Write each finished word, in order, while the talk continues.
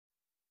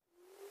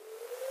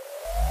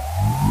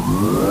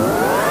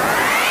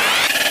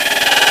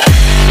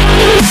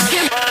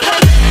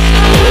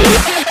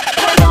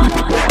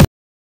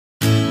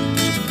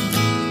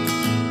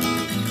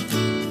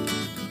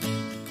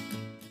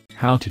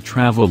How to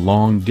travel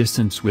long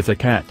distance with a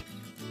cat.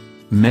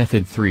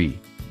 Method 3.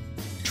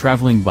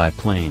 Traveling by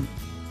plane.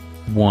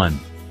 1.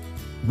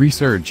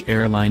 Research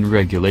airline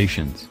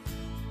regulations.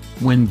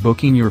 When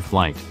booking your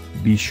flight,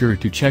 be sure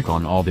to check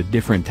on all the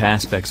different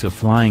aspects of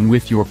flying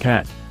with your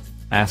cat.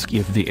 Ask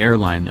if the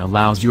airline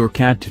allows your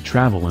cat to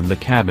travel in the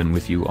cabin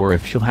with you or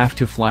if she'll have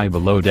to fly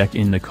below deck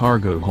in the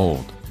cargo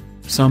hold.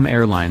 Some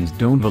airlines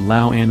don't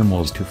allow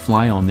animals to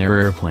fly on their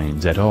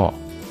airplanes at all.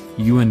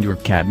 You and your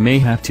cat may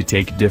have to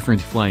take different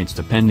flights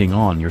depending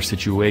on your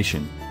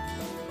situation.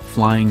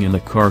 Flying in the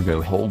cargo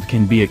hold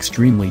can be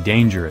extremely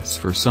dangerous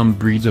for some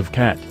breeds of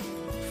cat.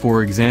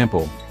 For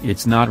example,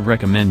 it's not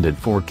recommended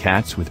for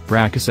cats with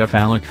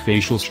brachycephalic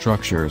facial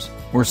structures,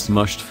 or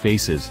smushed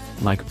faces,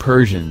 like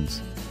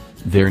Persians.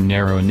 Their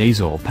narrow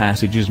nasal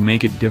passages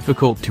make it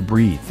difficult to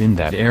breathe in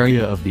that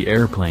area of the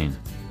airplane.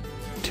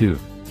 2.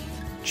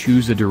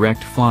 Choose a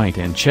direct flight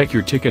and check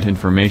your ticket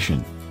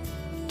information.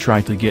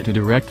 Try to get a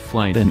direct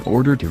flight in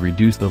order to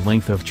reduce the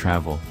length of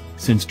travel,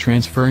 since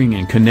transferring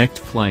and connect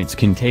flights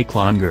can take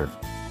longer.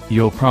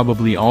 You'll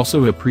probably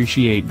also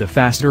appreciate the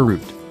faster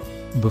route.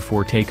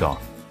 Before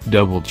takeoff,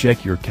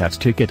 double-check your cat's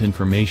ticket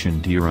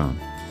information to your own.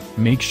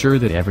 Make sure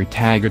that every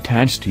tag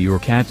attached to your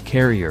cat's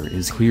carrier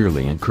is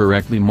clearly and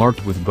correctly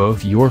marked with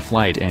both your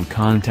flight and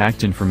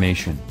contact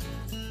information.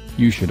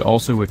 You should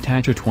also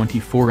attach a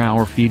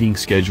 24-hour feeding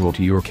schedule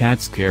to your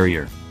cat's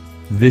carrier.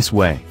 This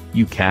way,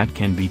 your cat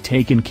can be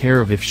taken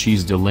care of if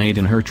she's delayed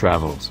in her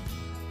travels.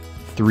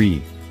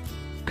 3.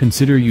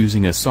 Consider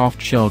using a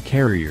soft-shell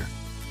carrier.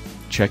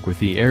 Check with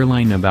the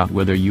airline about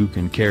whether you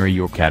can carry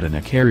your cat in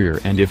a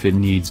carrier and if it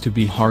needs to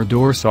be hard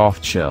or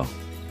soft shell.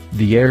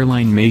 The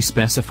airline may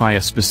specify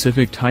a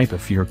specific type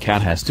if your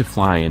cat has to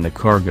fly in the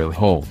cargo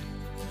hold.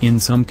 In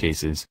some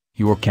cases,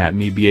 your cat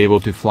may be able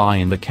to fly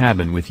in the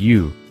cabin with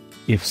you.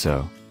 If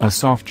so, a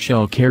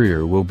soft-shell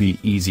carrier will be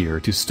easier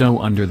to stow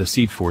under the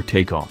seat for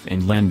takeoff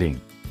and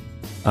landing.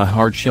 A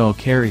hard-shell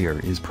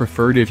carrier is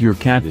preferred if your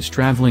cat is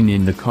traveling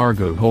in the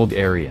cargo hold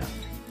area.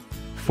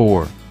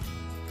 4.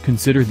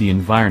 Consider the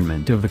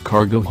environment of the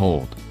cargo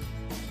hold.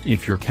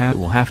 If your cat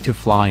will have to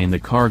fly in the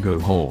cargo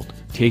hold,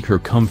 take her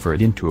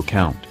comfort into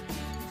account.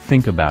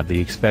 Think about the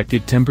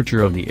expected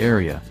temperature of the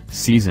area,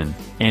 season,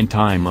 and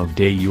time of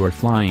day you are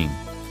flying.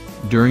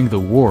 During the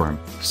warm,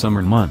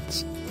 summer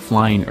months,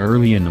 flying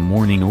early in the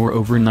morning or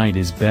overnight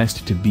is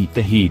best to beat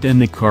the heat in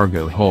the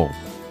cargo hold.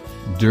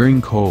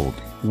 During cold,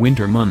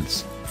 winter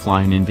months,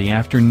 flying in the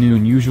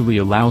afternoon usually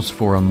allows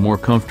for a more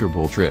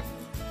comfortable trip.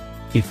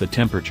 If the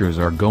temperatures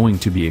are going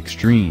to be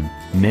extreme,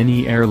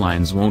 many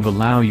airlines won't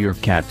allow your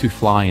cat to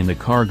fly in the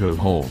cargo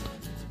hold.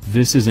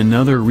 This is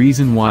another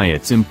reason why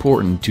it's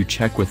important to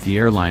check with the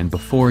airline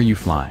before you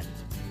fly.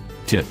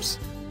 Tips.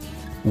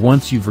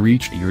 Once you've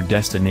reached your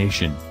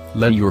destination,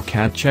 let your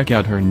cat check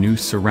out her new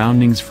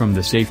surroundings from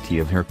the safety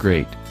of her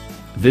crate.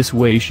 This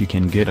way she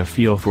can get a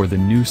feel for the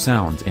new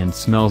sounds and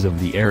smells of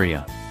the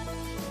area.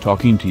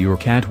 Talking to your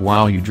cat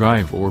while you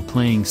drive or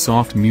playing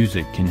soft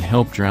music can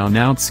help drown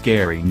out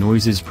scary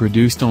noises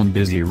produced on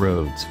busy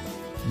roads.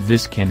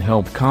 This can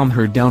help calm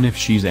her down if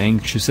she's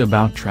anxious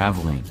about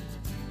traveling.